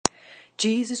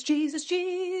Jesus, Jesus,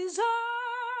 Jesus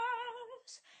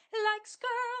likes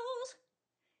girls.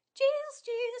 Jesus,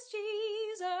 Jesus,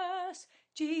 Jesus.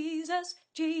 Jesus,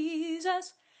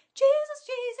 Jesus. Jesus,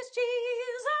 Jesus,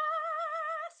 Jesus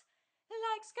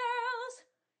likes girls.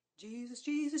 Jesus,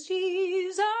 Jesus,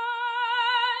 Jesus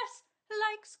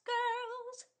likes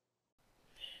girls.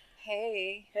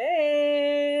 Hey.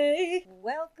 Hey!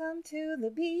 Welcome to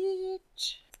the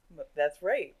beach. That's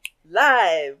right.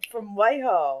 Live from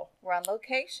Whitehall. We're on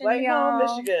location, Whitehall,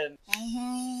 y'all. Michigan.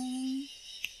 Mm-hmm.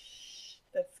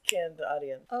 That's Canada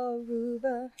audience.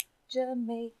 Aruba,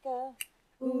 Jamaica.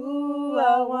 Ooh,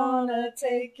 I wanna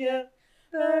take you.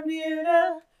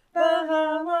 Bermuda,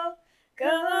 Bahama.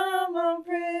 Come on,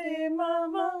 pretty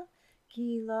mama.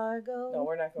 Key Largo. No,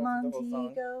 we're not going through the whole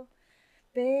Montego.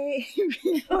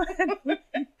 Baby.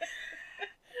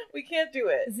 We can't do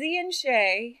it. Z and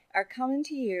Shay are coming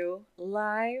to you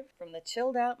live from the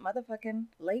chilled out motherfucking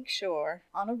lake shore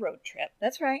on a road trip.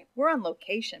 That's right. We're on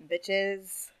location,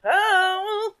 bitches.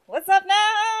 Oh! What's up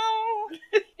now?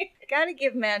 Gotta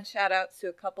give mad shout outs to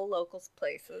a couple locals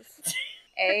places.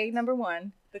 Number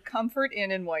one, the Comfort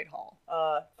Inn in Whitehall.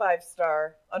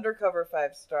 5-star. Undercover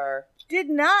 5-star. Did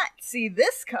not see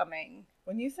this coming.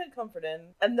 When you said Comfort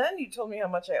Inn, and then you told me how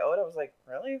much I owed, I was like,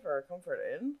 really? For a Comfort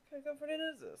Inn? What kind of Comfort Inn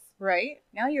is this? Right?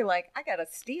 Now you're like, I gotta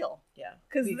steal. Yeah.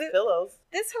 'Cause these pillows.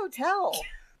 This hotel,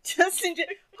 hotels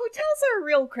are a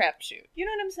real crapshoot. You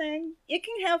know what I'm saying? It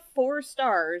can have 4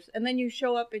 stars, and then you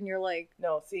show up and you're like,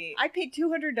 No, see, I paid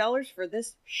 $200 for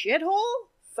this shithole?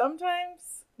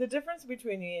 sometimes the difference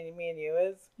between me and you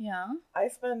is Yeah. I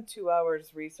spend 2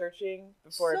 hours researching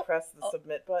before I press the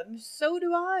submit button. So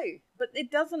do I. But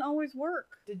it doesn't always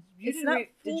work. Did It's you not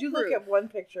did you look foolproof. at one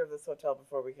picture of this hotel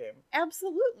before we came?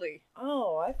 Absolutely.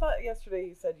 Oh, I thought yesterday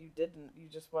you said you didn't. You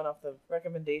just went off the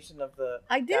recommendation of the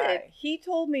I did. guy. He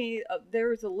told me, there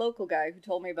was a local guy who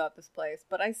told me about this place,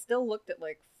 but I still looked at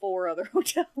like 4 other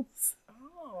hotels.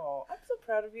 Oh, I'm so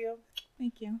proud of you.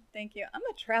 Thank you. Thank you. I'm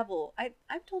a travel.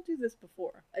 I've told you this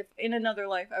before. In another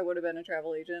life, I would have been a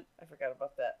travel agent. I forgot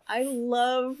about that. I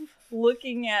love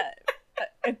looking at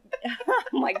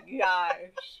oh my gosh.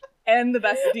 And the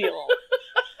best deal.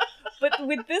 But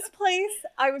with this place,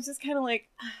 I was just kind of like,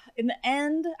 in the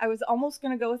end, I was almost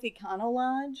going to go with Econo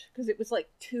Lodge because it was like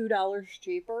 $2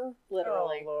 cheaper,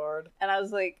 literally. Oh, Lord. And I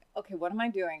was like, okay, what am I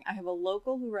doing? I have a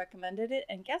local who recommended it.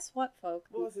 And guess what, folks?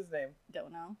 What was his name?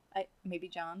 Don't know. Maybe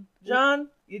John. John,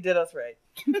 you did us right.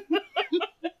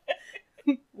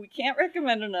 We can't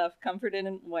recommend enough Comfort Inn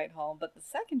in Whitehall, but the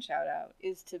second shout out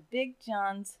is to Big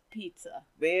John's Pizza.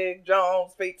 Big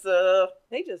John's Pizza.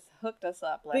 They just hooked us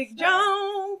up last Big night.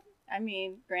 John. I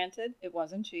mean, granted, it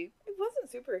wasn't cheap, It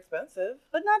wasn't super expensive.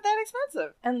 but not that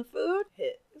expensive. And the food,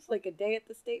 Hit. it was like a day at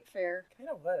the state fair. Kind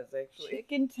of was, actually.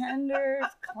 Chicken tenders,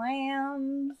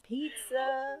 clams,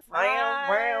 pizza, Ram,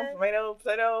 fries, tomato,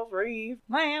 potato, beef.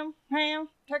 lamb, ham,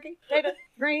 turkey, potato,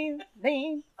 green,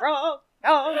 bean, frog,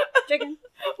 dog, chicken.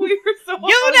 We were so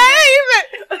You name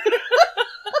it!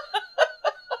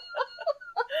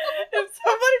 If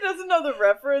somebody doesn't know the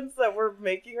reference that we're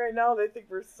making right now, they think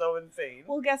we're so insane.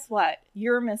 Well, guess what?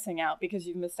 You're missing out because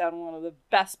you've missed out on one of the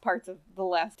best parts of the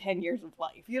last 10 years of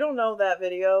life. If you don't know that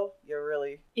video, you're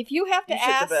really... If you have to You shit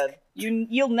the ask, bed.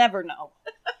 you'll never know.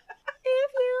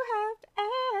 If you have to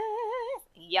ask,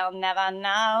 you'll never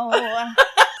know.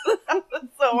 That was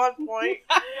so on point.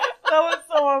 That was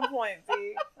so on point,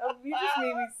 see? You just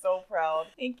made me so proud.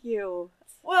 Thank you.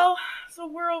 Well, so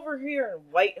we're over here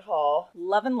in Whitehall.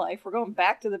 Loving life. We're going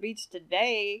back to the beach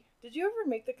today. Did you ever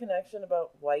make the connection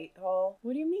about Whitehall?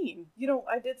 What do you mean? You know,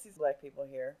 I did see black people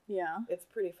here. Yeah. It's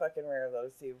pretty fucking rare, though,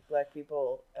 to see black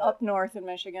people. Up north in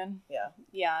Michigan. Yeah.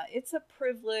 Yeah, it's a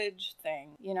privilege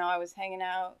thing. You know, I was hanging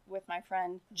out with my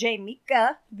friend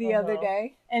Jamika the other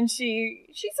day, and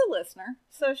she's a listener,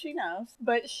 so she knows.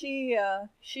 But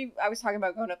I was talking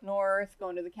about going up north,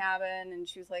 going to the cabin, and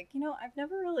she was like, you know, I've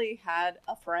never really had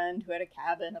a friend who had a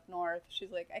cabin up north. She's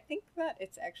like, I think that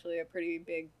it's actually a pretty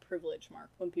big privilege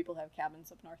mark when people have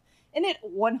cabins up north. And it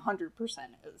 100%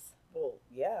 is. Well,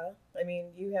 yeah. I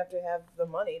mean, you have to have the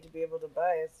money to be able to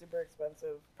buy a super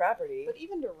expensive property. But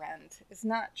even to rent is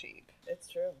not cheap. It's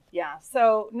true. Yeah,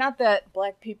 so not that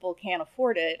black people can't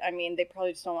afford it. I mean, they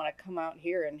probably just don't want to come out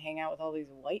here and hang out with all these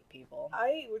white people.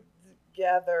 I would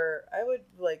gather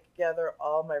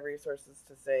all my resources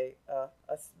to say a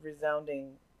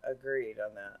resounding agreed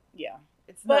on that. Yeah.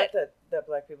 It's not that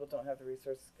black people don't have the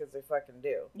resources, because they fucking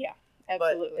do. Yeah,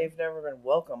 absolutely. But they've never been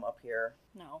welcome up here.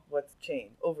 No. What's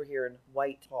changed? Over here in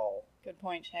Whitehall. Good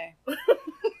point, Shay. Good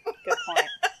point.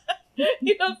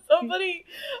 You know,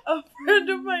 a friend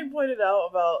of mine pointed out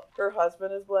about her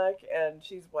husband is black and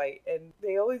she's white, and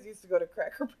they always used to go to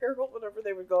Cracker Barrel whenever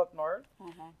they would go up north.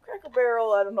 Cracker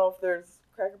Barrel, I don't know if there's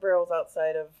Cracker Barrels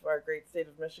outside of our great state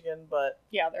of Michigan, but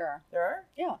Yeah, there are. there are?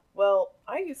 Yeah. Well,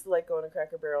 I used to like going to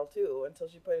Cracker Barrel too until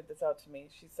she pointed this out to me.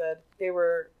 She said they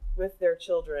were with their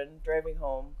children driving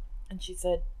home, and she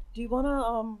said, "Do you want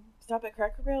to stop at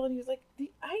Cracker Barrel?" And he was like,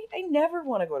 I never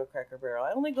want to go to Cracker Barrel.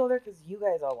 I only go there because you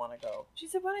guys all want to go. She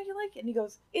said, "Why don't you like it?" And he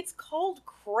goes, "It's called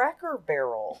Cracker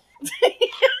Barrel."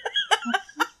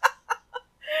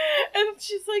 And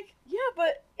she's like, "Yeah,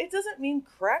 but it doesn't mean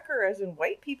cracker as in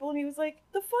white people." And he was like,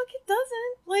 "The fuck it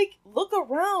doesn't. Like, look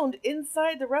around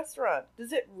inside the restaurant.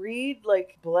 Does it read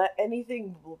like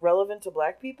anything relevant to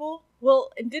black people?"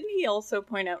 Well, and didn't he also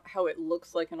point out how it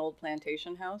looks like an old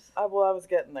plantation house? Well, I was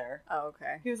getting there. Oh,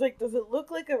 okay. He was like, "Does it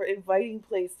look like an inviting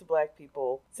place to black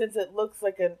people since it looks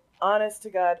like an honest to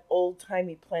God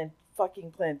old-timey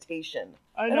fucking plantation?"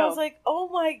 I And I was like, "Oh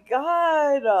my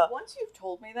God." Once you've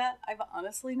told me that, I've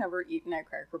honestly never eaten at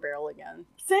Cracker Barrel again.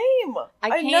 Same. I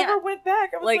can't. never went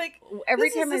back. I was like, every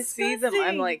this is time I see them, I'm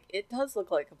disgusting. like, it does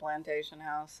look like a plantation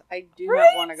house. I do Right?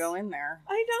 not want to go in there.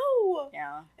 I know.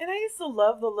 Yeah. And I used to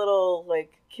love the little,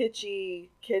 like, kitschy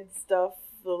kid stuff,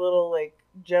 the little, like,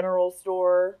 general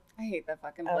store I hate that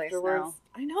fucking place afterwards. now.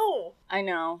 I know. I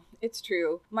know. It's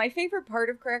true. My favorite part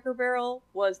of Cracker Barrel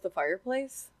was the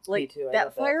fireplace. Like, too, I that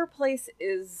love that. fireplace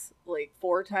is like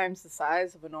 4 times the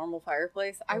size of a normal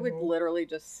fireplace. I would Mhm. literally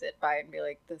just sit by it and be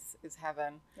like, this is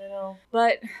heaven. I know.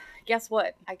 But guess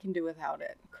what? I can do without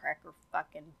it. Cracker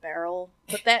fucking Barrel.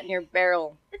 Put that in your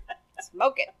barrel.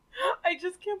 Smoke it. I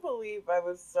just can't believe I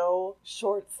was so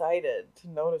short-sighted to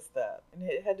notice that. And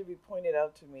it had to be pointed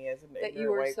out to me as an That ignorant you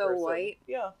were white so person. white?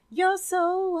 Yeah. You're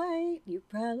so white, you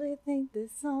probably think this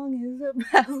song is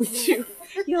about you.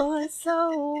 You're so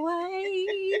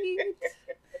white.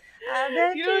 I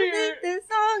bet You you, know, you're- think this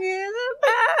song is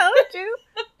about you.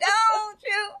 Don't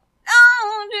you?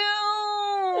 Don't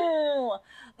you?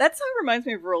 That song reminds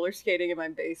me of roller skating in my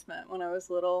basement when I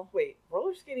was little. Wait,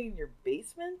 roller skating in your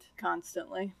basement?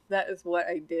 Constantly. That is what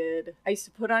I did. I used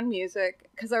to put on music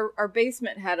because our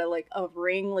basement had a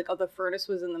ring, like the furnace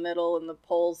was in the middle and the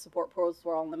support poles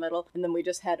were all in the middle, and then we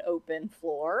just had open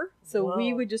floor. So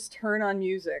we Wow. would just turn on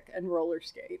music and roller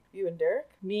skate. You and Derek?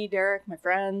 Me, Derek, my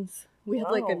friends. We had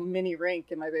like a Wow. mini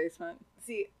rink in my basement.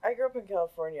 See, I grew up in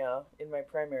California in my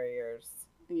primary years.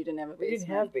 And you didn't have a We basement.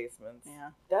 didn't have basements.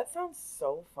 Yeah. That sounds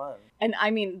so fun. And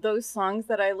I mean, those songs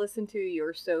that I listened to,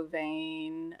 You're So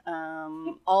Vain,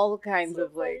 all kinds So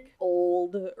of like funny.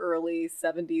 old, early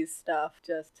 70s stuff.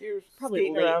 Just You're probably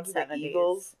skating late around to 70s. the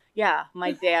Eagles. Yeah,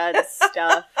 my dad's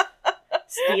stuff.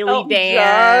 Steely Elton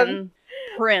Dan, John.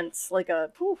 Prince, like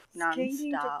a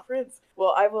Skating to nonstop. Prince.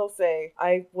 Well, I will say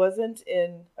I wasn't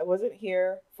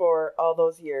here for all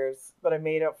those years, but I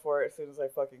made up for it as soon as I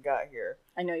fucking got here.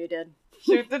 I know you did.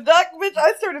 Shoot the duck, bitch!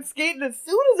 I started skating as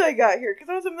soon as I got here because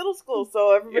I was in middle school,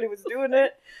 so everybody was doing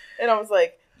it, and I was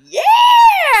like, "Yeah,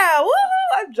 woo!"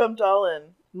 I jumped all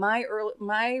in. My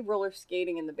roller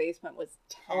skating in the basement was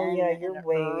 10. Oh yeah, you're and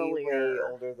way earlier.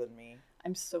 older than me.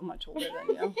 I'm so much older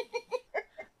than you.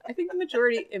 I think the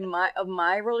majority of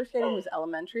my roller skating was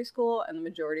elementary school, and the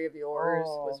majority of yours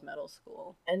Oh. was middle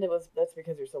school. And that's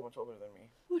because you're so much older than me.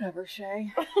 Whatever,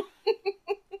 Shay.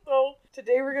 So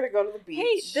today we're gonna go to the beach.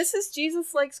 Hey, this is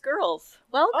Jesus Likes Girls.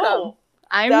 Welcome. Oh,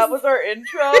 I'm that was our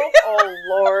intro. Oh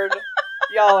Lord,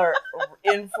 y'all are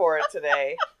in for it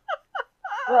today.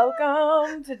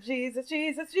 Welcome to Jesus,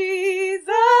 Jesus,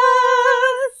 Jesus.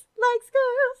 Likes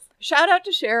Girls. Shout out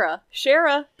to Shara.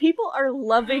 Shara, people are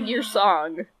loving your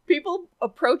song. People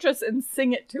approach us and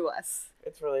sing it to us.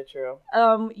 It's really true.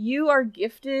 You are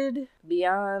gifted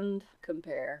beyond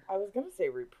compare. I was gonna say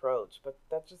reproach, but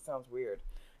that just sounds weird.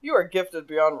 You are gifted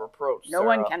beyond reproach. No Sarah.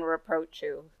 one can reproach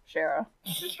you, Shara.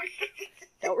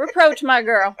 Don't reproach my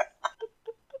girl.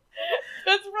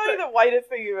 That's probably the whitest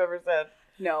thing you've ever said.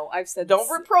 No, I've said Don't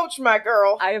reproach my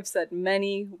girl. I have said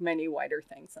many, many whiter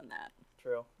things than that.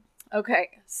 True. Okay,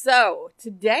 so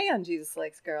today on Jesus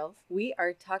Likes Girls, we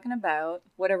are talking about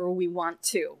whatever we want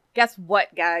to. Guess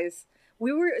what, guys?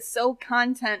 We were so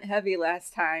content heavy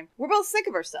last time. We're both sick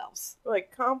of ourselves.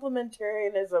 Like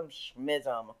complementarianism,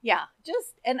 schmism. Yeah,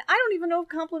 and I don't even know if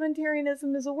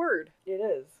complementarianism is a word. It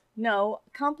is. No,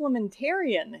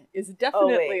 complementarian is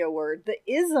definitely a word. The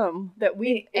ism that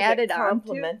we Is added it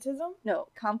onto. complementism? No,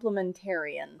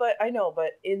 complementarian. But I know,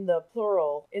 but in the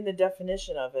plural, in the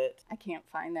definition of it. I can't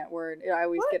find that word. I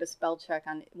always What? get a spell check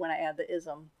on when I add the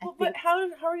ism. Well, I think but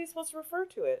how are you supposed to refer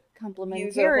to it? complementarian.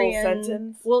 Use a whole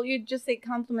sentence? Well, you just say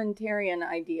complementarian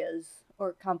ideas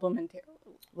or complementary.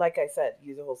 Like I said,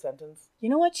 use a whole sentence. You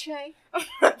know what, Shay?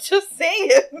 Just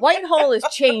saying. Whitehall has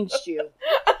changed you.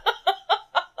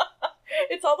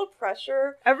 It's all the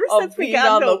pressure Ever of since we being got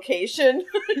on to location.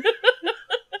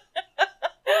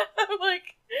 I'm like,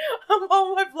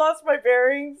 I've lost my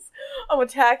bearings. I'm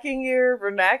attacking your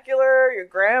vernacular, your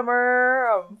grammar.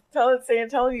 I'm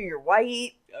telling you you're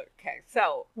white. Okay,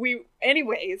 so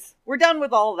we're done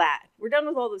with all that. We're done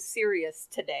with all the serious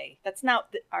today. That's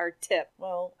not our tip.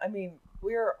 Well, I mean,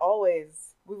 we've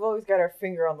always got our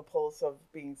finger on the pulse of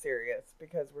being serious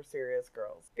because we're serious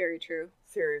girls. Very true.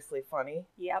 Seriously funny.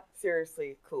 Yep.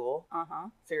 Seriously cool. Uh-huh.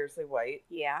 Seriously white.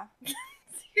 Yeah.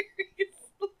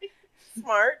 Seriously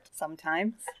smart.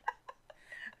 Sometimes.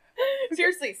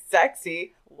 Seriously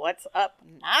sexy. What's up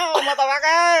now,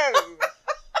 motherfuckers?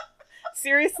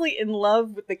 Seriously in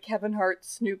love with the Kevin Hart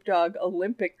Snoop Dogg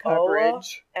Olympic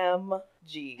coverage.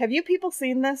 OMG. Have you people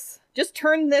seen this? Just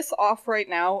turn this off right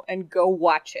now and go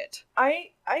watch it.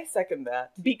 I second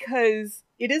that. Because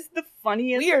it is the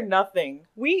funniest. We are nothing.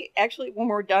 We actually, when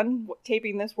we're done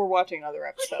taping this, we're watching another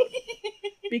episode.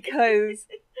 Because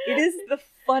it is the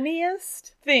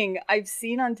funniest thing I've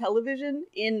seen on television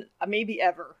in maybe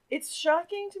ever. It's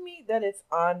shocking to me that it's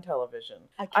on television.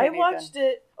 I watched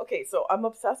it. Okay, so I'm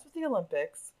obsessed with the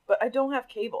Olympics, but I don't have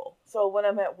cable. So when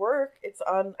I'm at work, it's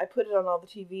on. I put it on all the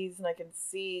TVs and I can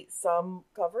see some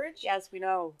coverage. Yes, we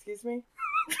know. Excuse me?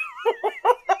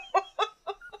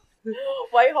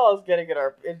 Whitehall is getting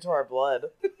into our blood.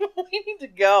 We need to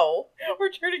go.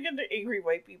 We're turning into angry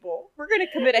white people. We're going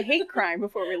to commit a hate crime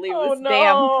before we leave Oh, this no.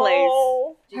 damn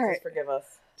place. Jesus, All right. forgive us.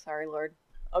 Sorry, Lord.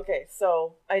 Okay,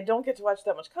 so I don't get to watch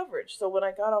that much coverage. So when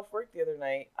I got off work the other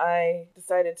night, I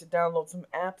decided to download some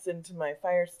apps into my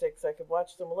Fire Stick so I could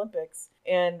watch some Olympics.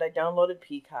 And I downloaded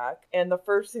Peacock. And the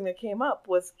first thing that came up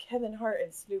was Kevin Hart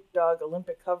and Snoop Dogg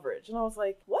Olympic coverage. And I was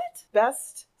like, what?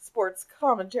 Best sports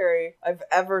commentary I've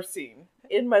ever seen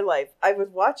in my life. I was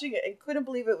watching it and couldn't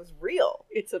believe it was real.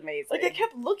 It's amazing. Like, I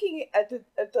kept looking at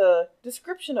the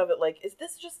description of it, like, is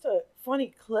this just a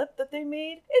funny clip that they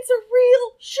made? It's a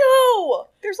real show!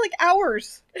 There's like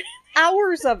hours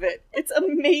of it. It's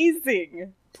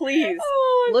amazing. Please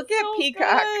look at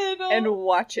Peacock and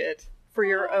watch it for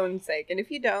your own sake. And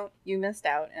if you don't, you missed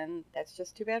out, and that's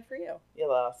just too bad for you. You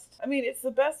lost. I mean, it's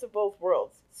the best of both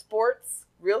worlds. Sports,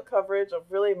 real coverage of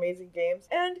really amazing games,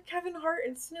 and Kevin Hart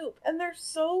and Snoop. And they're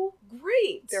so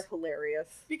great. They're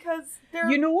hilarious. Because they're...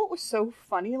 You know what was so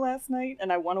funny last night,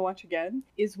 and I want to watch again,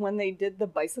 is when they did the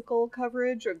bicycle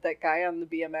coverage of that guy on the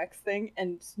BMX thing,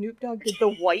 and Snoop Dogg did the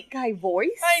white guy voice.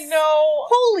 I know.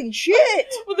 Holy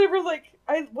shit! Well, they were like,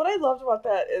 what I loved about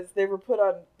that is they were put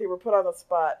on the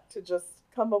spot to just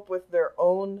come up with their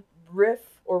own riff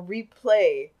or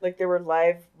replay, like they were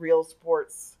live real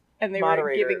sports. And they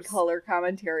moderators. were giving color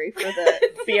commentary for the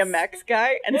BMX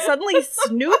guy. And suddenly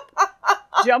Snoop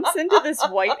jumps into this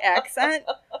white accent,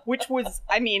 which was,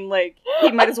 I mean, like,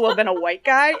 he might as well have been a white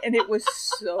guy. And it was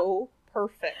so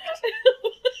perfect.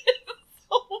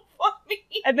 So funny.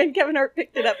 And then Kevin Hart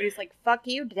picked it up and he's like, fuck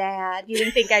you, Dad. You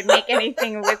didn't think I'd make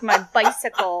anything with my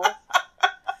bicycle.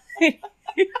 It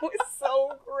was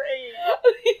so great.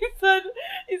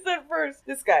 He said first,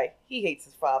 this guy, he hates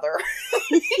his father.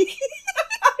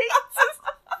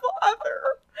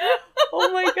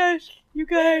 Oh my gosh, you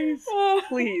guys,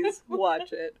 please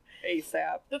watch it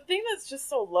ASAP. The thing that's just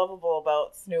so lovable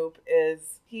about Snoop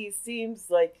is he seems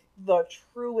like the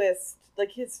truest,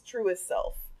 like his truest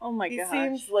self. Oh my He gosh.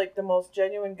 seems like the most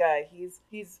genuine guy. He's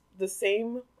the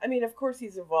same. I mean, of course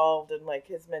he's evolved in like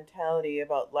his mentality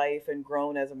about life and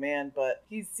grown as a man, but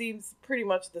he seems pretty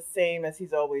much the same as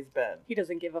he's always been. He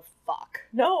doesn't give a fuck.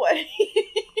 No.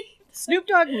 Snoop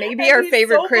Dogg may be our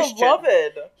favorite so Christian.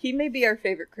 Beloved. He may be our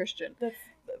favorite Christian. That's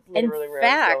literally In where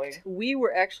I was going. fact, we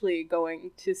were actually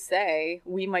going to say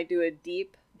we might do a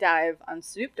deep dive on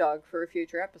Snoop Dogg for a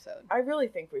future episode. I really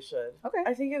think we should. Okay.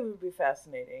 I think it would be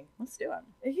fascinating. Let's do it.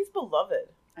 And he's beloved.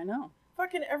 I know.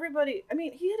 Fucking everybody. I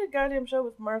mean, he had a goddamn show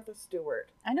with Martha Stewart.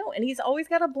 I know, and he's always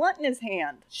got a blunt in his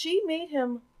hand. She made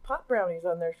him pot brownies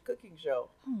on their cooking show.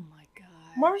 Oh my god.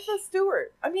 Martha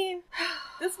Stewart. I mean,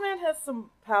 this man has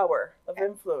some power of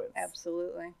influence.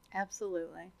 Absolutely.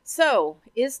 Absolutely. So,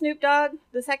 is Snoop Dogg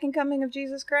the second coming of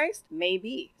Jesus Christ?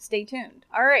 Maybe. Stay tuned.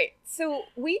 All right. So,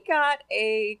 we got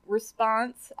a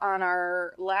response on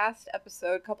our last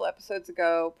episode, a couple episodes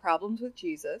ago, Problems with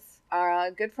Jesus.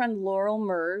 Our good friend Laurel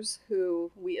Mers,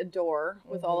 who we adore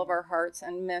with all of our hearts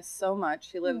and miss so much.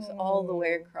 She lives all the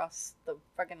way across the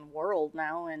fucking world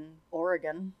now in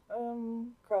Oregon.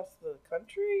 Across the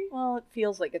country? Well, it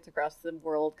feels like it's across the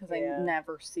world because Yeah. I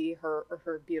never see her or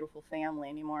her beautiful family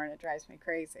anymore, and it drives me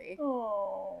crazy.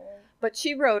 Oh. But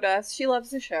she wrote us, she loves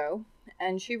the show,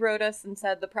 and she wrote us and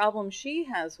said the problem she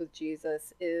has with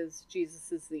Jesus is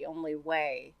the only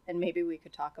way, and maybe we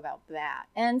could talk about that.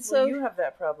 And so Well, you have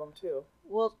that problem too.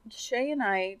 well, Shay and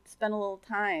I spent a little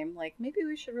time, like, maybe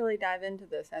we should really dive into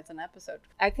this as an episode.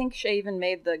 I think Shay even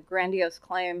made the grandiose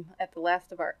claim at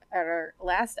our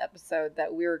last episode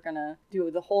that we were going to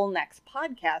do the whole next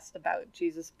podcast about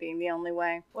Jesus being the only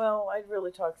way. Well, I'd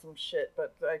really talk some shit,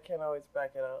 but I can't always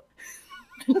back it up.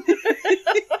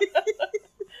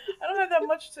 I don't have that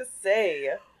much to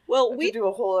say. Well, We do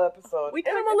a whole episode. we And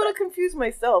I'm talked a little about- confused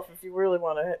myself, if you really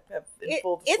want to have in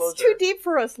full disclosure. It's too deep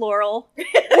for us, Laurel.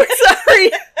 We're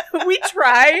sorry. We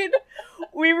tried.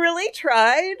 We really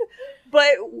tried.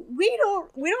 But we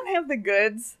don't have the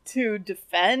goods to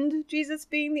defend Jesus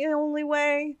being the only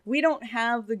way. We don't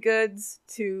have the goods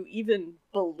to even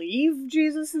believe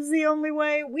Jesus is the only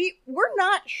way. We're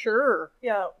not sure.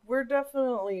 Yeah, we're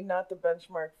definitely not the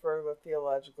benchmark for the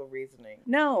theological reasoning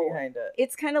No. behind it.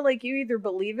 It's kind of like you either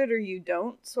believe it or you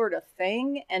don't sort of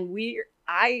thing. And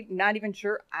I'm not even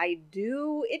sure I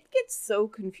do. It gets so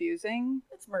confusing.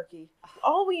 It's murky.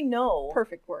 All we know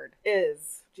Perfect word.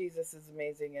 is Jesus is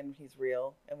amazing and he's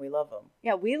real and we love him.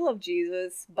 Yeah, we love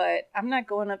Jesus, but I'm not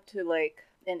going up to like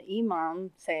an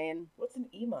imam saying, What's an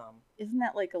imam? isn't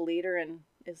that like a leader in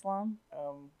Islam?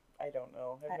 I don't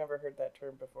know. I've never heard that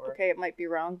term before. Okay, it might be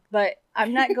wrong. But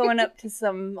I'm not going up to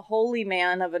some holy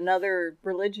man of another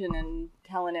religion and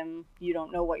telling him you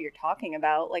don't know what you're talking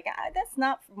about. Like, that's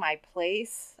not my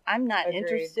place. I'm not Agreed.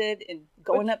 interested in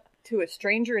going up to a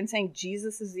stranger and saying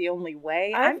Jesus is the only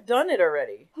way. I've done it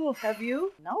already. Oh, Have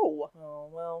you? no. Oh,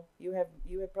 well, you have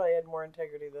probably had more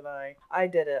integrity than I. I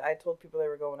did it. I told people they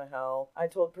were going to hell. I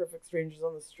told perfect strangers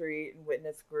on the street and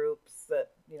witness groups that,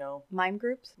 Mime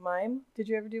groups? mime? Did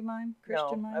you ever do mime?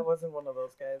 Christian No, mime? I wasn't one of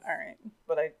those guys. All right.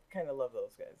 But I kind of love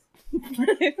those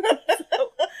guys.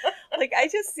 Like, I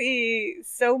just see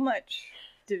so much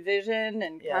division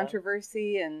and Yeah.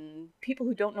 controversy and people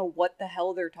who don't know what the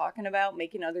hell they're talking about,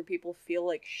 making other people feel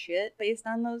like shit based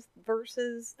on those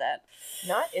verses that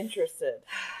Not interested.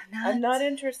 I'm not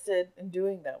interested in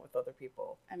doing that with other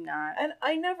people. I'm not. And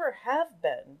I never have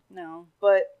been. No.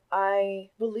 But I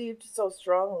believed so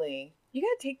strongly. You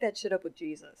gotta take that shit up with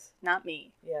Jesus, not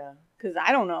me. Yeah. Because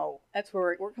I don't know. That's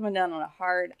where we're coming down on a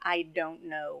hard I don't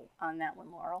know on that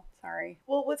one, Laurel. Sorry.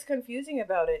 Well, what's confusing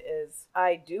about it is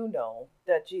I do know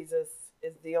that Jesus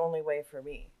is the only way for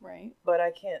me. Right. But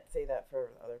I can't say that for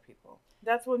other people.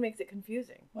 That's what makes it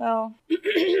confusing. Well,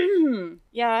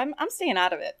 yeah, I'm staying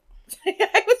out of it.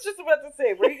 I was just about to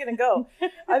say, where are you going to go?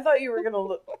 I thought you were going to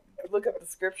look up the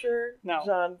scripture. No.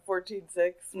 John 14:6,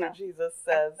 where No. Jesus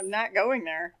says, I'm not going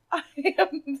there. I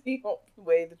am the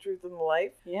way, the truth, and the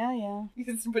life. Yeah.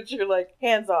 But you're like,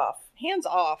 hands off. Hands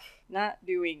off. Not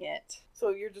doing it. So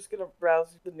you're just going to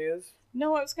browse the news?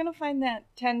 No, I was going to find that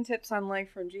 10 tips on life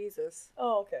from Jesus.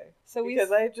 Oh, okay. So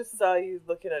Because I just saw you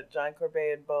looking at John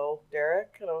Corbet and Bo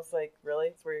Derek, and I was like, really?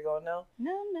 That's where you're going now?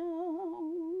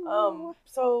 No.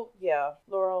 So, yeah.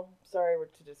 Laurel, sorry we're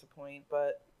to disappoint,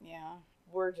 but Yeah.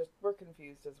 we're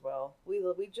confused as well. We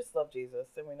just love Jesus,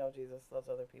 and we know Jesus loves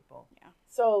other people. Yeah.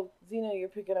 So, Zena, you're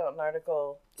picking out an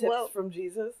article, tips Well- from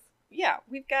Jesus? Yeah,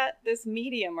 we've got this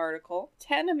Medium article,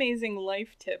 10 amazing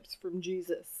life tips from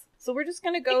Jesus. So we're just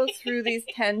going to go through these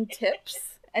 10 tips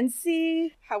and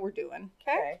see how we're doing.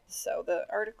 Okay. So the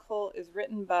article is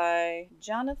written by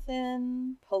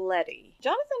Jonathan Paletti.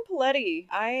 Jonathan Paletti,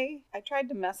 I tried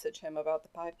to message him about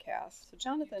the podcast. So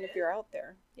Jonathan, if you're out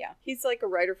there, yeah. He's like a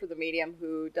writer for the Medium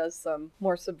who does some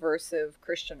more subversive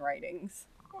Christian writings.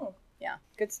 Oh. Yeah,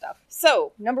 good stuff.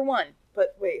 So, number 1.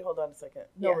 But wait, hold on a second.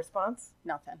 No Yeah. response?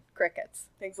 Nothing. Crickets.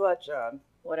 Thanks a lot, John.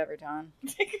 Whatever, John.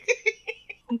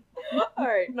 All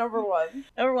right, number 1.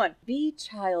 Number 1. Be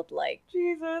childlike.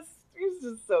 Jesus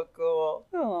is so cool.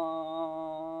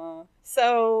 Aww.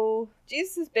 So,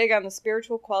 Jesus is big on the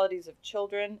spiritual qualities of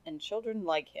children and children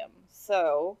like him.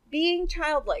 So, being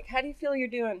childlike, how do you feel you're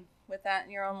doing with that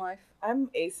in your own life? I'm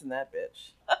acing that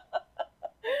bitch.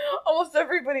 Almost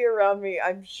everybody around me,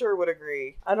 I'm sure, would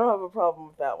agree. I don't have a problem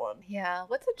with that one. Yeah.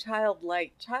 What's a child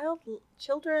like?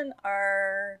 Children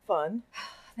are... Fun.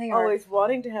 They are Always fun.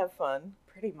 wanting to have fun.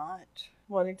 Pretty much.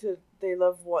 They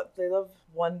love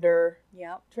wonder,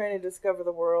 Yep. trying to discover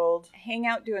the world. Hang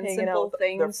out doing Hanging simple out with their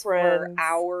things for friends.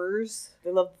 hours.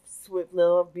 They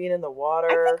love being in the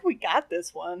water. I think we got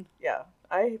this one. Yeah.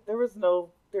 There's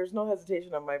no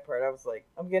hesitation on my part. I was like,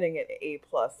 I'm getting an A+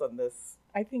 on this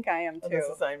I think I am on too. this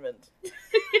assignment.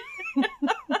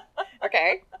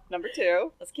 Okay. Number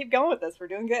 2. Let's keep going with this. We're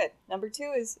doing good. Number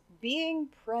 2 is being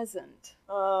present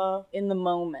in the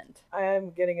moment. I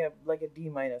am getting a D-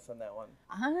 on that one.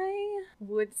 I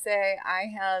would say I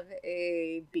have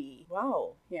a B.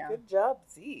 Wow. Yeah. Good job,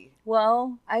 Z.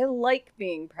 Well, I like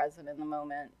being present in the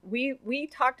moment. We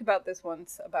talked about this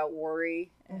once about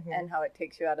worry and how it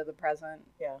takes you out of the present.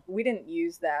 Yeah. We didn't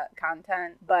use that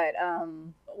content, but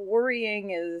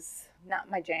worrying is not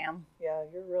my jam. Yeah,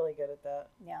 you're really good at that.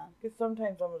 Yeah. Because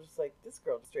sometimes I'm just like, this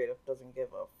girl straight up doesn't give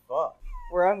a fuck.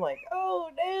 Where I'm like, oh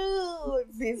no.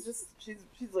 And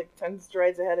she's like 10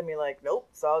 strides ahead of me, like, nope,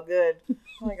 it's all good.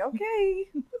 I'm like, okay.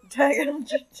 I'm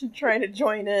just trying to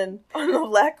join in on the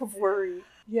lack of worry.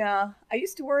 Yeah. I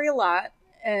used to worry a lot.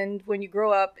 And when you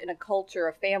grow up in a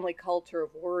family culture of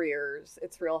warriors,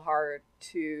 it's real hard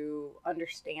to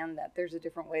understand that there's a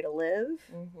different way to live.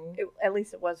 Mm-hmm. At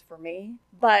least it was for me.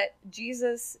 But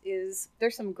there's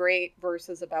some great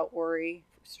verses about worry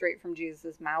straight from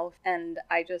Jesus' mouth. And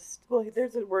Well,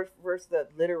 there's a verse that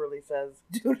literally says,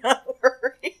 do not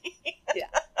worry. Yeah.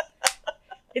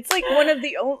 It's like one of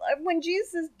the only, when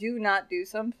Jesus says do not do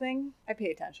something, I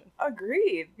pay attention.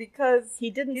 Agreed, because he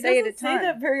didn't he say it doesn't a say ton.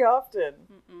 that very often.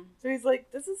 Mm-mm. So he's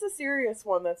like, this is a serious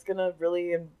one that's going to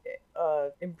really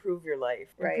improve your life,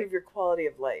 Right. improve your quality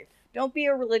of life. Don't be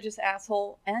a religious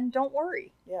asshole and don't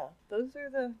worry. Yeah. Those are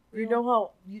the... Do you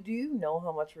know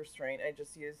how much restraint I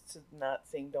just used to not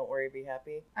saying don't worry, be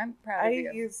happy? I'm proud I of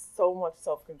you. use so much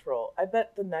self-control. I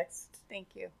bet the next Thank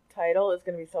you. title is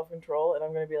going to be self-control, and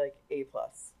I'm going to be like A+.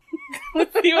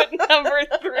 Let's see what number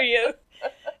 3 is.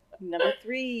 Number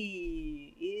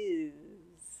 3 is...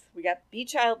 We got be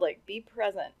childlike, be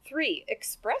present. 3,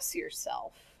 express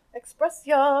yourself. Express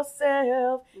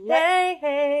yourself.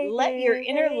 Let your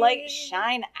inner light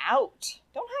shine out.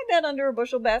 Don't hide that under a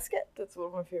bushel basket. That's one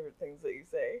of my favorite things that you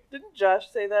say. Didn't Josh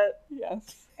say that?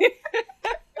 Yes. In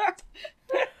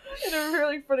a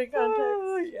really funny context.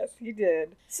 Oh, yes, he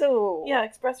did. So... Yeah,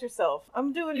 express yourself.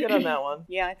 I'm doing good on that one.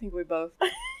 Yeah, I think we both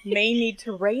may need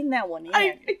to rein that one in.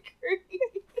 I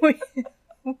agree.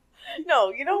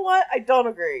 No, you know what? I don't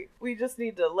agree. We just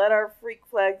need to let our freak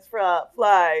flags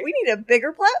fly. We need a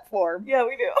bigger platform. Yeah,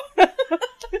 we do.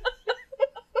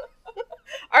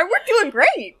 All right, we're doing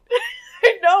great.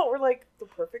 I know. We're like the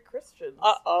perfect Christians.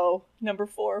 Uh-oh. Number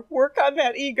 4, work on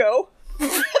that ego.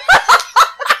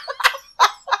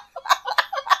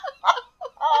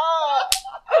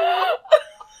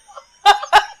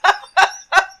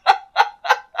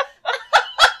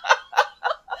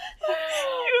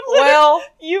 Well,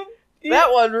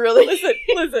 that one really...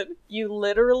 Listen. You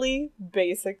literally,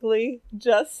 basically,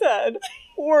 just said,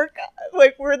 work,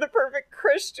 like, we're the perfect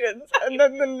Christians. And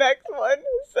then the next one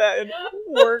said,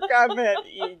 work on that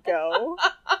ego.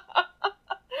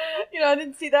 You know, I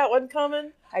didn't see that one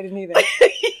coming. I didn't either.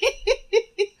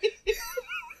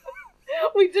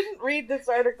 We didn't read this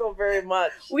article very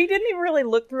much. We didn't even really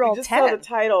look through all We just 10. saw the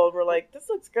title and we're like, this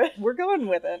looks good. We're going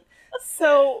with it.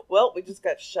 So, Well, we just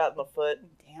got shot in the foot.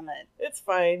 damn it. It's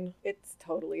fine. It's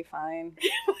totally fine.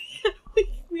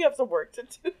 We have some work to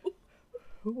do.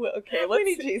 Okay, We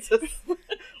need Jesus.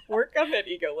 work on that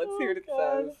ego. Let's see what it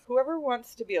God. says. Whoever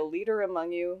wants to be a leader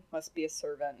among you must be a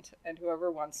servant, and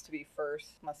whoever wants to be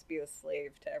first must be a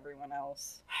slave to everyone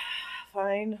else.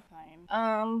 Fine. Fine.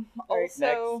 All right,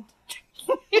 Also,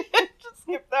 Just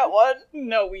skip that one.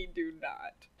 no, we do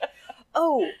not.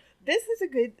 Oh, this is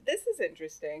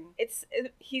interesting.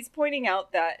 He's pointing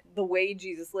out that the way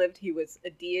Jesus lived, he was a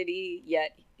deity,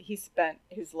 yet he spent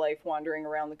his life wandering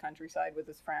around the countryside with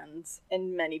his friends,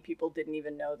 and many people didn't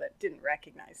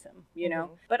recognize him, you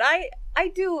know? But I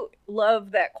do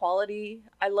love that quality.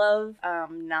 I love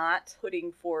not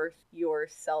putting forth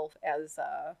yourself as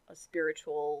a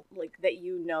spiritual, like, that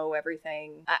you know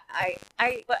everything. But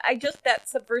I just, that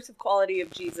subversive quality of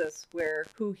Jesus, where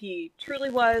who he truly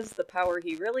was, the power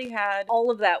he really had, all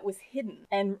of that was hidden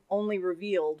and only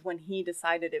revealed when he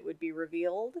decided it would be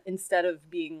revealed, instead of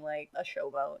being like a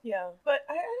showboat. Yeah, but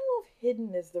I don't know if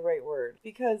hidden is the right word,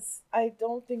 because I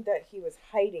don't think that he was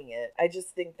hiding it. I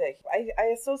just think that I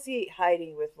associate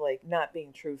hiding with, like, not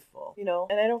being truthful, you know?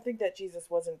 And I don't think that Jesus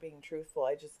wasn't being truthful.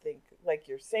 I just think, like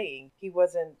you're saying,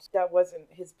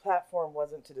 his platform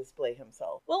wasn't to display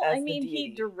himself. Well, as I the mean, he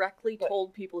deity. directly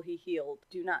told people he healed,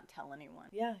 do not tell anyone.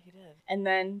 Yeah, he did. And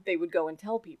then they would go and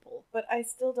tell people. But I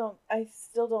still don't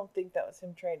think that was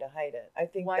him trying to hide it. I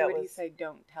think Why would he say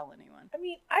don't tell anyone? I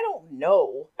mean, I don't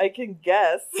know. I can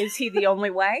guess. Is he the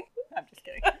only way? I'm just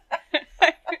kidding.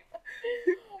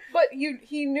 But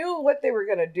he knew what they were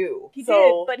gonna do. He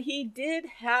did, but he did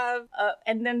have,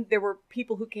 and then there were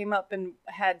people who came up and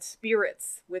had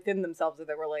spirits within themselves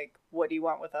that were like, what do you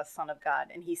want with us, Son of God?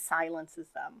 And he silences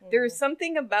them. Mm-hmm. There's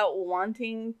something about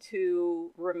wanting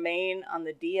to remain on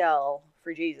the DL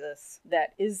for Jesus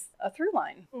that is a through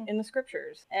line in the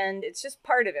scriptures, and it's just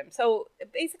part of him. So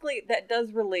basically that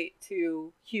does relate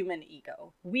to human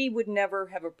ego. We would never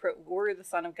have we're the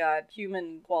Son of God.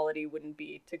 Human quality wouldn't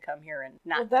be to come here and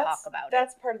not talk about it.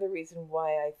 That's part of the reason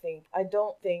why I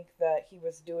don't think that he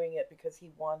was doing it because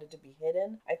he wanted to be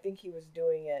hidden. I think he was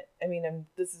doing it,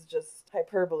 this is just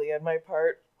hyperbole on my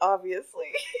part,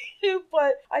 obviously.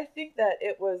 But I think that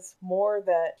it was more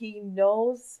that he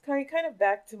knows, kind of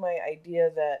back to my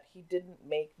idea that he didn't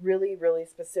make really, really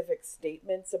specific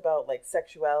statements about like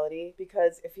sexuality,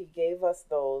 because if he gave us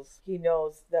those, he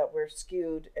knows that we're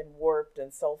skewed and warped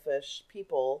and selfish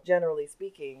people, generally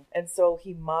speaking. And so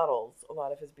he models a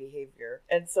lot of his behavior.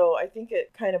 And so I think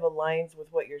it kind of aligns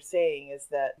with what you're saying, is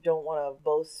that you don't want to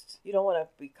boast, you don't want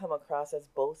to come across as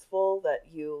boastful, that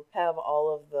you have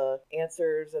all of the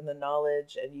answers and the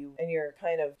knowledge, and you're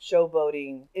kind of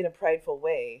showboating in a prideful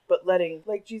way, but letting,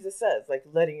 like Jesus says, like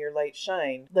letting your light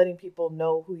shine, letting people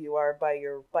know who you are by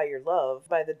your love,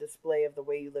 by the display of the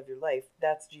way you live your life.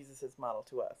 That's Jesus's model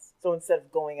to us. So instead of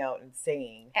going out and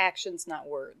saying actions, not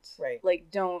words, right?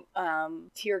 Like, don't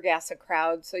tear gas a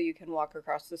crowd so you can walk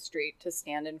across the street to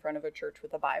stand in front of a church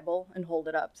with a Bible and hold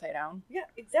it upside down. Yeah,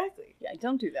 exactly. Yeah,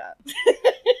 don't do that.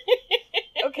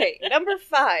 Okay, number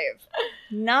 5,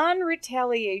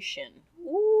 non-retaliation.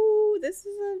 Ooh, this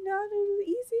is not an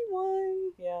easy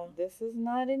one. Yeah. This is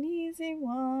not an easy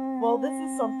one. Well, this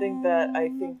is something that I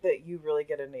think that you really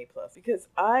get an A+, because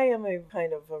I am a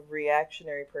kind of a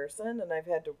reactionary person, and I've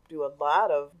had to do a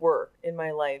lot of work in my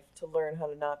life to learn how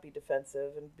to not be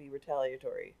defensive and be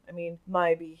retaliatory.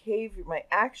 My behavior, my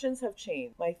actions have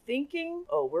changed. My thinking,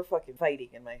 we're fucking fighting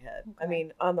in my head.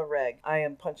 Okay. On the reg, I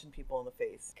am punching people in the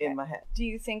face in my head. Do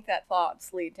you think that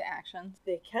thoughts lead to actions?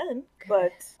 They can,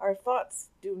 but our thoughts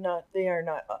they are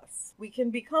not us. We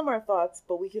can become our thoughts,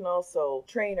 but we can also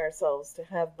train ourselves to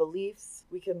have beliefs.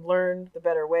 We can learn the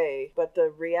better way, but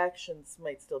the reactions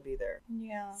might still be there.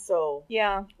 Yeah. So,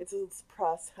 yeah, it's a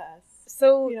process.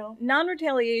 So,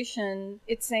 non-retaliation,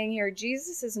 it's saying here,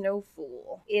 Jesus is no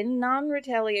fool. In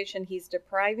non-retaliation, he's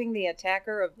depriving the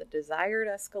attacker of the desired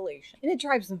escalation. And it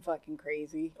drives them fucking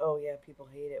crazy. Oh, yeah, people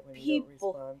hate it when you don't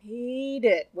respond. People hate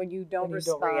it when you don't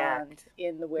respond react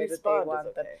in the way that they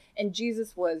want them. And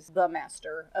Jesus was the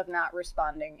master of not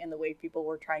responding in the way people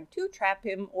were trying to trap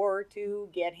him or to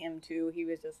get him to. He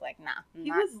was just like, nah. He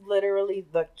was literally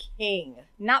the king.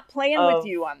 Not playing with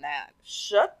you on that.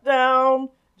 Shut down.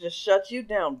 Just shut you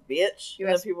down, bitch. And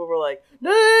then people were like,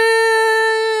 no!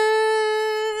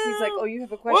 He's like, oh, you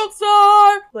have a question? World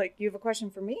star! Like, you have a question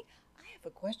for me? I have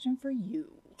a question for you.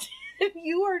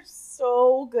 You are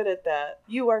so good at that.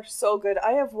 You are so good.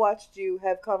 I have watched you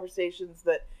have conversations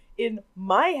that in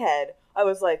my head, I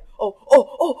was like,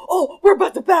 oh, we're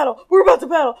about to battle.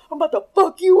 I'm about to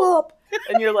fuck you up.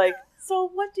 And you're like, so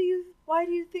why do you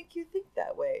think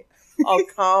that way? All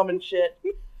calm and shit.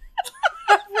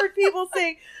 I've heard people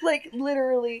say, like,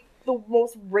 literally the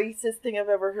most racist thing I've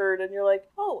ever heard, and you're like,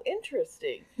 oh,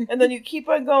 interesting. And then you keep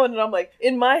on going, and I'm like,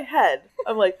 in my head,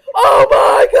 I'm like, oh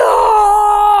my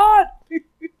God!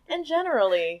 And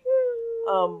generally,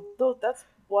 that's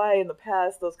why in the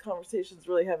past those conversations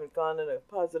really haven't gone in a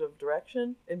positive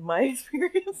direction, in my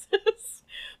experiences.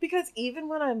 Because even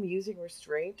when I'm using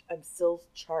restraint, I'm still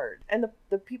charged. And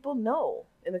the people know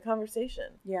in the conversation.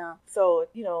 Yeah. So,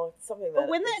 it's something that... But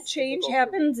when that change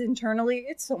happens internally,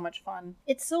 it's so much fun.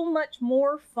 It's so much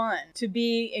more fun to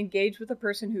be engaged with a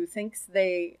person who thinks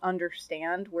they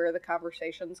understand where the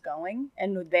conversation's going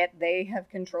and that they have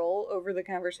control over the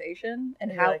conversation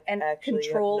and how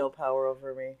control, you have no power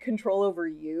over me. Control over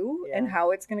you and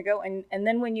how it's going to go. And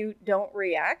then when you don't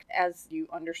react as you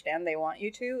understand they want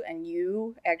you to, and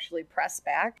you actually press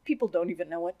back, people don't even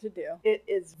know what to do.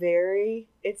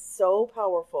 It's so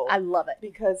powerful. I love it.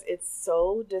 Because it's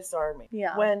so disarming.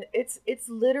 Yeah. When it's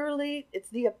literally, it's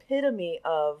the epitome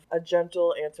of a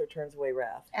gentle answer turns away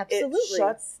wrath. Absolutely. It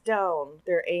shuts down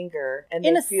their anger. And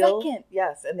in they a feel, second.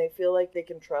 Yes, and they feel like they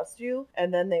can trust you,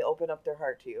 and then they open up their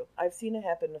heart to you. I've seen it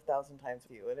happen 1,000 times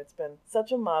with you, and it's been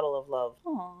such a model of love.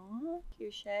 Aww,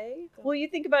 cliche. Well, you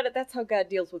think about it, that's how God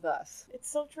deals with us. It's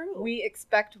so true. We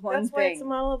expect one thing. That's why it's a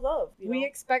model of love. We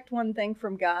expect one thing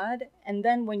from God, and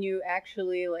then when you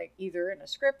actually, like, either in in a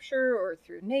scripture or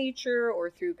through nature or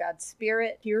through God's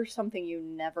spirit, hear something you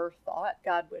never thought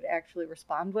God would actually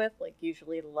respond with, like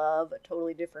usually love, a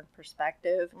totally different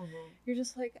perspective. You're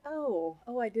just like, oh,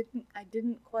 I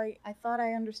didn't quite, I thought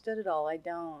I understood it all. I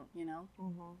don't, you know?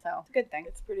 So it's a good thing.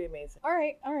 It's pretty amazing. All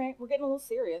right. We're getting a little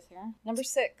serious here. Number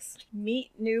 6,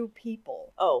 meet new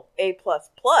people. Oh, A++.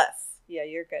 Yeah,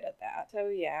 you're good at that. So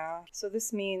yeah. So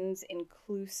this means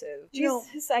inclusive. You know-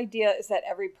 Jesus' idea is that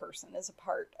every person is a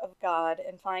part of God,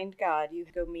 and find God, you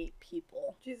go meet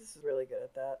people. Jesus is really good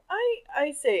at that.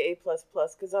 I say A++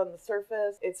 because on the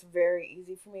surface, it's very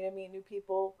easy for me to meet new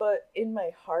people, but in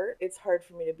my heart, it's hard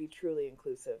for me to be truly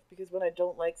inclusive because when I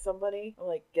don't like somebody, I'm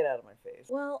like, get out of my face.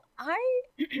 Well,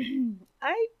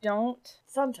 I don't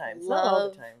Sometimes, not all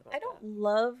love, the time. I don't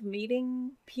love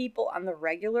meeting people on the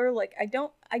regular. Like,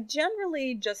 I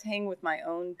generally just hang with my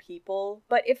own people.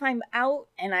 But if I'm out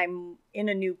and I'm in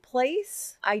a new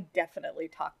place, I definitely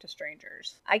talk to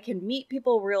strangers. I can meet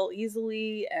people real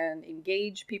easily and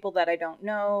engage people that I don't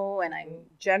know. And I'm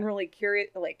generally curious,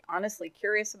 like honestly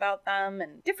curious about them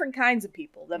and different kinds of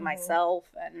people than myself.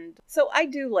 And so I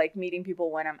do like meeting people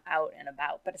when I'm out and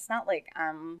about, but it's not like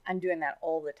I'm doing that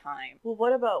all the time. Well,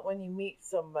 what about when you meet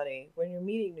somebody, when you're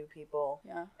meeting new people,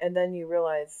 Yeah. and then you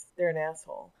realize they're an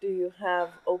asshole? Do you have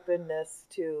openness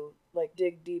to like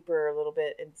dig deeper a little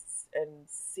bit and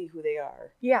see who they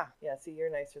are? Yeah. Yeah, see, you're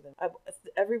nicer than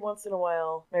every once in a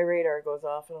while my radar goes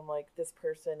off and I'm like, this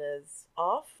person is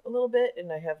off a little bit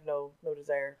and I have no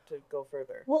desire to go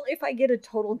further. Well, if I get a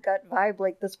total gut vibe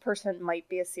like this person might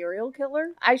be a serial killer,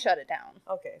 I shut it down.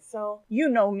 Okay, so You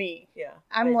know me. yeah,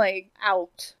 I'm like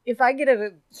out. If I get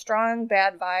a strong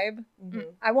bad vibe,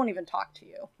 I won't even talk to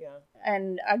you. yeah.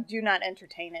 And I do not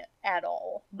entertain it at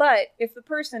all. But if the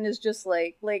person is just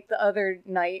like the other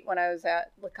night when I was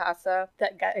at La Casa,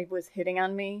 that guy was hitting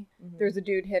on me. There was a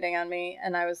dude hitting on me,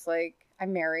 and I was like,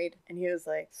 I'm married. And he was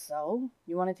like, so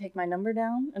you want to take my number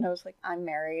down? And I was like, I'm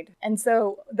married. And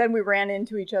so then we ran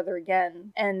into each other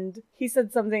again. And he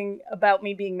said something about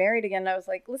me being married again. And I was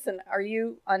like, listen, are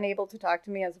you unable to talk to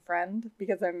me as a friend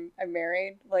because I'm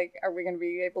married? Like, are we going to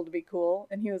be able to be cool?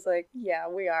 And he was like, yeah,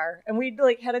 we are. And we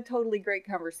like had a totally great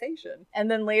conversation. And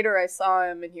then later I saw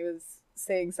him and he was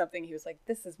saying something. He was like,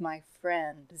 this is my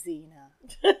friend, Zena.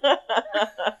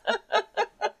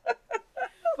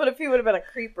 But if he would have been a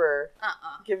creeper,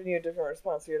 giving you a different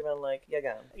response, you would have been like, yeah,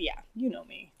 gone. Yeah, you know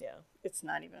me. Yeah. It's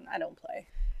not even, I don't play.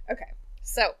 Okay,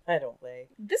 so I don't play.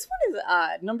 this one is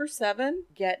odd. Number 7,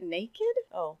 get naked.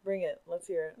 Oh, bring it. Let's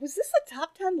hear it. Was this a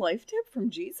top 10 life tip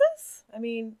from Jesus? I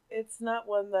mean, it's not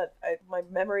one that my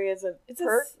memory isn't It's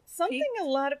hurt. something a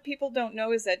lot of people don't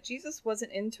know is that Jesus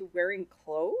wasn't into wearing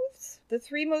clothes. The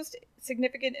 3 most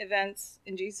significant events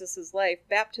in Jesus' life,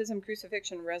 baptism,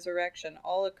 crucifixion, resurrection,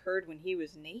 all occurred when he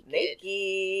was naked.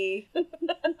 Naked.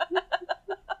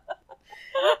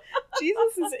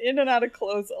 Jesus is in and out of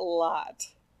clothes a lot.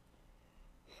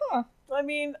 Huh. I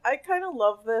mean, I kind of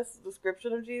love this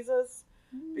description of Jesus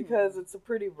because it's a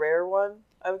pretty rare one.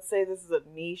 I would say this is a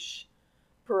niche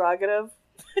prerogative.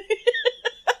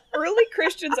 Early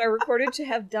Christians are recorded to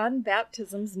have done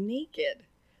baptisms naked.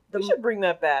 We should bring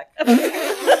that back.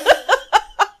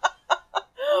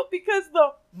 Because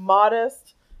the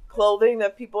modest clothing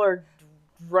that people are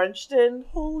drenched in.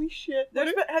 Holy shit. Have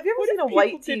you ever seen a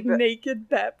white tee? naked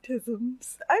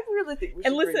baptisms? I really think we should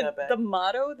And bring listen, that back.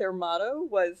 their motto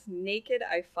was, naked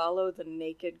I follow the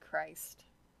naked Christ.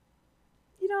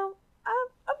 You know,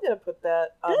 I'm going to put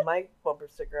that on my bumper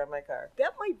sticker on my car.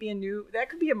 That might be that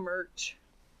could be a merch.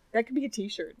 That could be a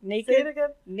t-shirt. Say it again.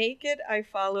 Naked I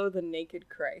follow the naked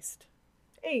Christ.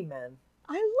 Amen.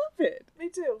 I love it. Me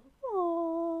too.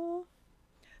 Aww.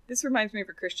 This reminds me of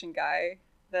a Christian guy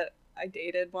that I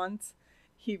dated once.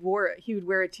 He would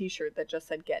wear a t-shirt that just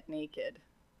said get naked.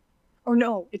 Or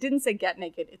no, it didn't say get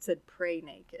naked, it said pray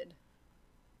naked.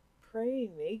 Pray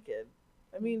naked.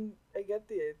 I mean, I get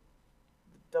the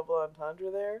double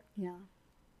entendre there. Yeah.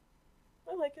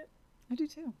 I like it. I do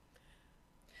too.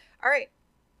 All right.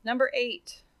 Number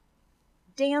 8.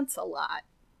 Dance a lot.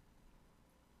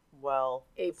 Well,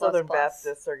 A++. the Southern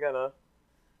Baptists are going to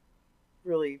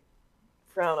really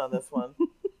frown on this one.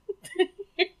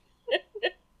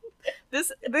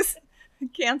 This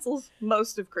cancels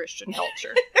most of Christian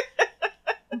culture.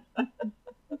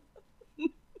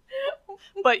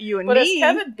 But you and But as me.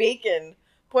 Kevin Bacon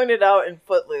pointed out in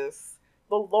Footloose,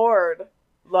 the Lord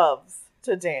loves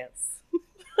to dance.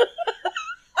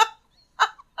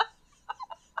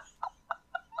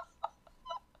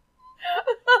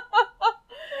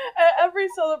 At every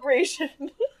celebration,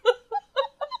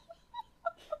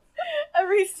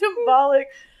 every symbolic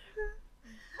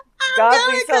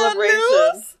godly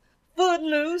celebration,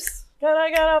 Footloose.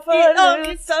 I got a Eat on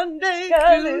footloose. Sunday.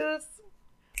 Got too. loose.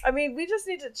 I mean, we just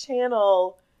need to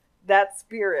channel that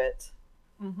spirit.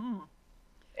 Mm-hmm.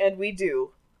 And we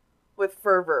do. With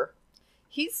fervor.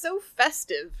 He's so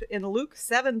festive in Luke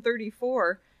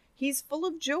 7:34. He's full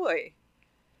of joy.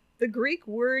 The Greek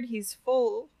word he's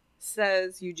full,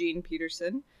 says Eugene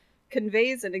Peterson,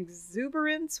 conveys an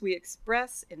exuberance we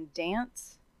express in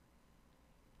dance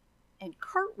and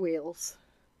cartwheels.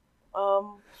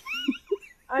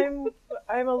 I'm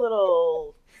a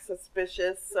little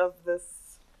suspicious of this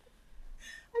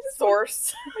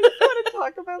source. I just want to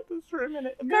talk about this for a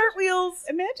minute. Cartwheels.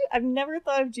 Imagine, I've never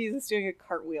thought of Jesus doing a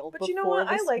cartwheel. But you know what?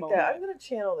 I like that. I'm going to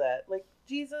channel that. Like,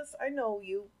 Jesus, I know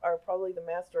you are probably the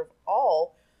master of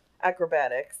all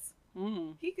acrobatics.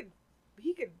 Mm. He could.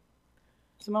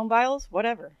 Simone Biles,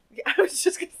 whatever. I was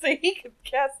just going to say, he could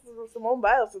cast Simone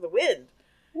Biles to the wind.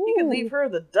 He could leave her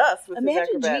in the dust with his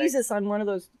Imagine acrobatics. Jesus on one of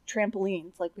those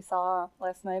trampolines like we saw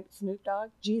last night with Snoop Dogg.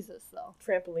 Jesus, though.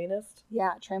 Trampolinist.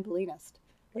 Yeah, trampolinist.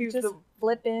 Like He's just the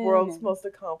flipping. world's and most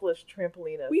accomplished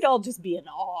trampolinist. We'd all just be in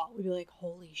awe. We'd be like,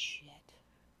 holy shit.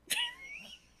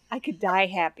 I could die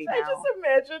happy now. I just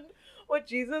imagine what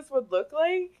Jesus would look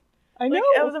like. I know.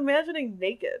 Like, I was imagining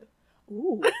naked.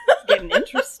 Ooh, it's getting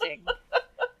interesting.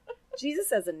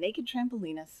 Jesus as a naked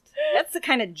trampolinist. That's the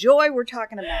kind of joy we're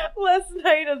talking about. Last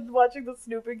night, I was watching the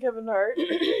Snoop and Kevin Hart.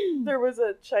 There was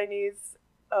a Chinese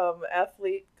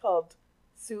athlete called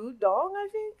Su Dong, I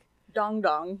think. Dong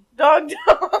dong. Dong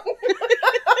Dong.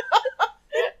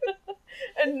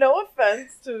 And no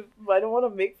offense to, I don't want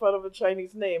to make fun of a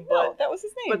Chinese name, No, but that was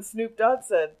his name. but Snoop Dogg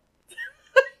said,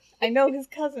 I know his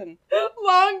cousin.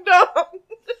 Long Dong.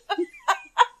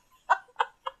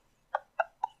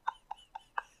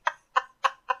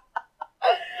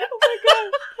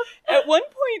 At one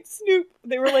point, Snoop,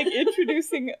 they were like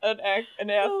introducing an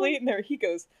athlete, and he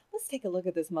goes, "Let's take a look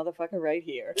at this motherfucker right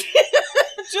here."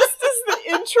 Just as the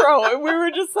intro, and we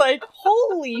were just like,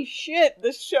 "Holy shit,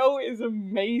 this show is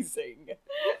amazing."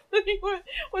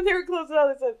 When they were closing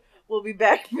out, they said, "We'll be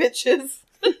back, bitches."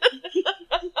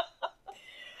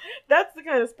 That's the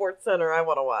kind of sports center I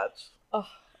want to watch. Oh,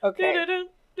 okay.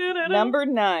 Number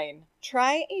 9.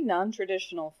 Try a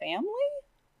non-traditional family?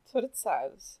 That's what it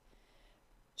says.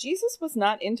 Jesus was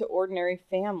not into ordinary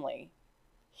family.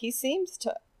 He seems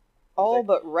to all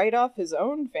but write off his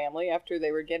own family after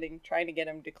they were trying to get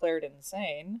him declared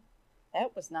insane.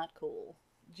 That was not cool.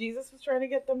 Jesus was trying to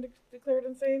get them declared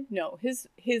insane? No, his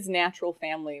natural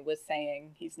family was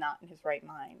saying he's not in his right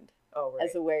mind. Oh, right.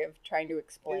 As a way of trying to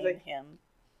explain like, him.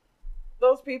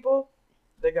 Those people,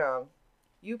 they're gone.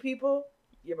 You people,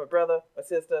 you're my brother, my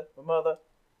sister, my mother.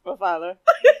 My father.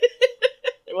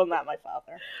 Well, not my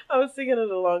father. I was singing it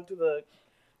along to the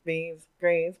beans,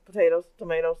 grains, potatoes,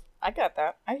 tomatoes. I got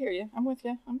that. I hear you. I'm with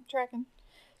you. I'm tracking.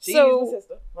 She's So, my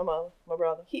sister, my mother, my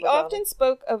brother. he my father. often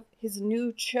spoke of his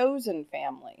new chosen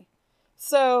family.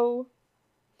 So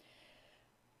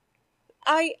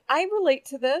I relate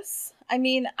to this. I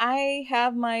mean, I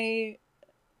have my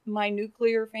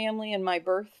nuclear family and my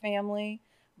birth family,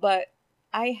 but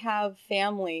I have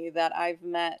family that I've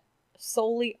met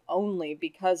solely only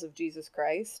because of Jesus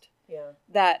Christ. Yeah,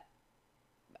 That,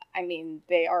 I mean,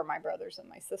 they are my brothers and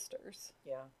my sisters.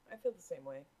 yeah. I feel the same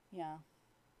way. Yeah.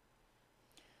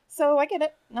 So I get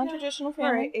it. Non-traditional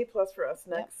family. All right, A+ for us.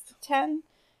 Next. 10.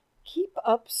 Keep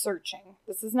up searching.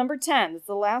 This is number 10. It's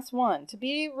the last one. To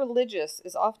be religious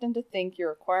is often to think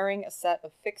you're acquiring a set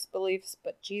of fixed beliefs,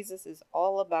 but Jesus is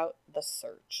all about the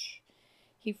search.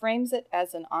 He frames it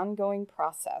as an ongoing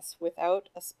process without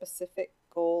a specific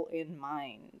goal in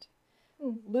mind.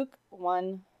 Luke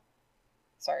 11,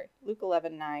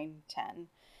 9, 10.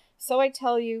 So I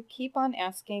tell you, keep on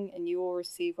asking and you will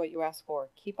receive what you ask for.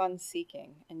 Keep on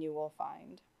seeking and you will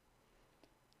find.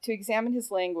 To examine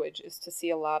his language is to see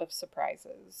a lot of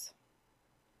surprises.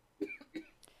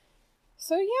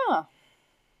 So yeah.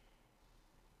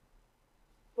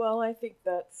 Well, I think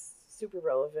that's super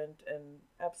relevant and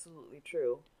absolutely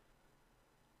true.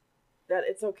 That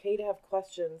it's okay to have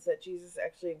questions, that Jesus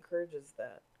actually encourages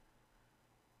that.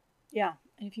 Yeah.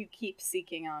 And if you keep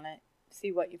seeking on it,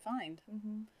 see what you find.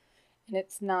 Mm-hmm. And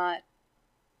it's not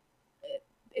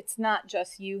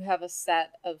just you have a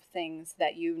set of things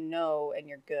that you know and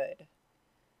you're good.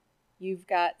 You've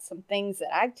got some things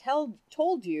that I've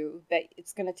told you that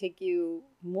it's going to take you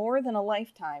more than a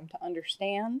lifetime to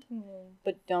understand,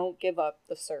 but don't give up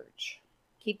the search.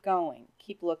 Keep going.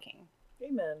 Keep looking.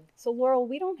 Amen. So, Laurel,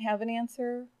 we don't have an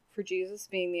answer for Jesus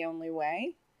being the only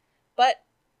way, but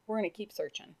we're going to keep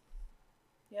searching.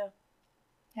 Yeah.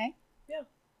 Okay? Yeah.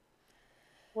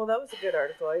 Well, that was a good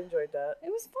article. I enjoyed that. It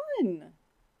was fun.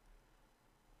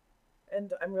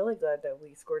 And I'm really glad that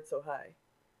we scored so high.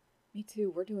 Me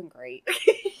too. We're doing great.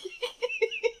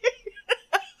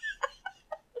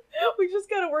 We just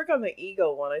got to work on the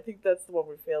ego one. I think that's the one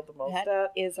we failed the most That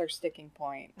at. is our sticking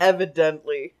point.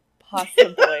 Evidently.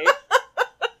 Possibly. That's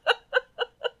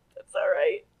all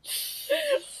right.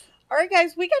 All right,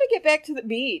 guys, we got to get back to the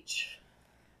beach.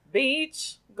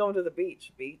 Beach. Going to the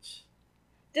beach. Beach.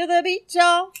 To the beach,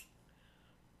 y'all.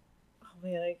 Oh,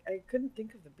 man, I couldn't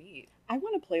think of the beat. I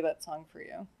want to play that song for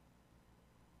you.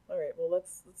 All right, well,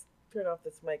 let's turn off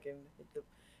this mic and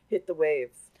hit the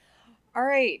waves. All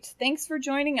right. Thanks for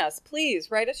joining us. Please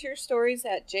write us your stories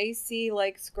at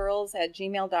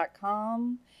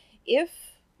jclikesgirls@gmail.com. If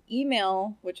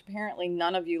email, which apparently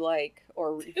none of you like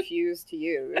or refuse to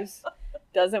use,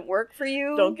 doesn't work for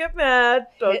you, Don't get mad.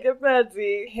 Don't get mad,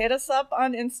 Z. hit us up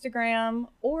on Instagram.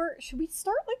 Or should we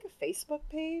start like a Facebook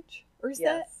page? Or is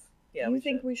that... Yeah, you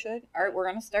think we should? All right, we're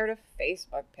going to start a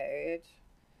Facebook page.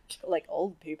 Like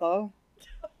old people.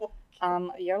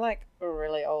 You're like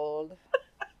really old.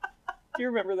 Do you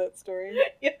remember that story?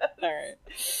 Yeah. All right.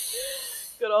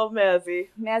 Good old Mazzy.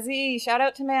 Mazzy, shout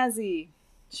out to Mazzy.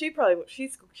 She got an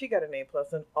A+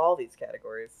 in all these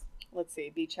categories. Let's see.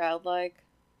 Be childlike.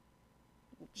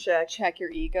 Check. Check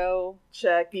your ego.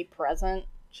 Check. Be present.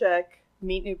 Check.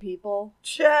 Meet new people.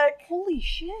 Check. Holy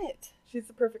shit. She's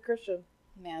the perfect Christian.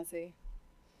 Mazzy.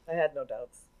 I had no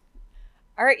doubts.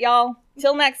 All right, y'all.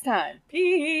 Till next time.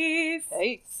 Peace.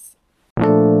 Peace.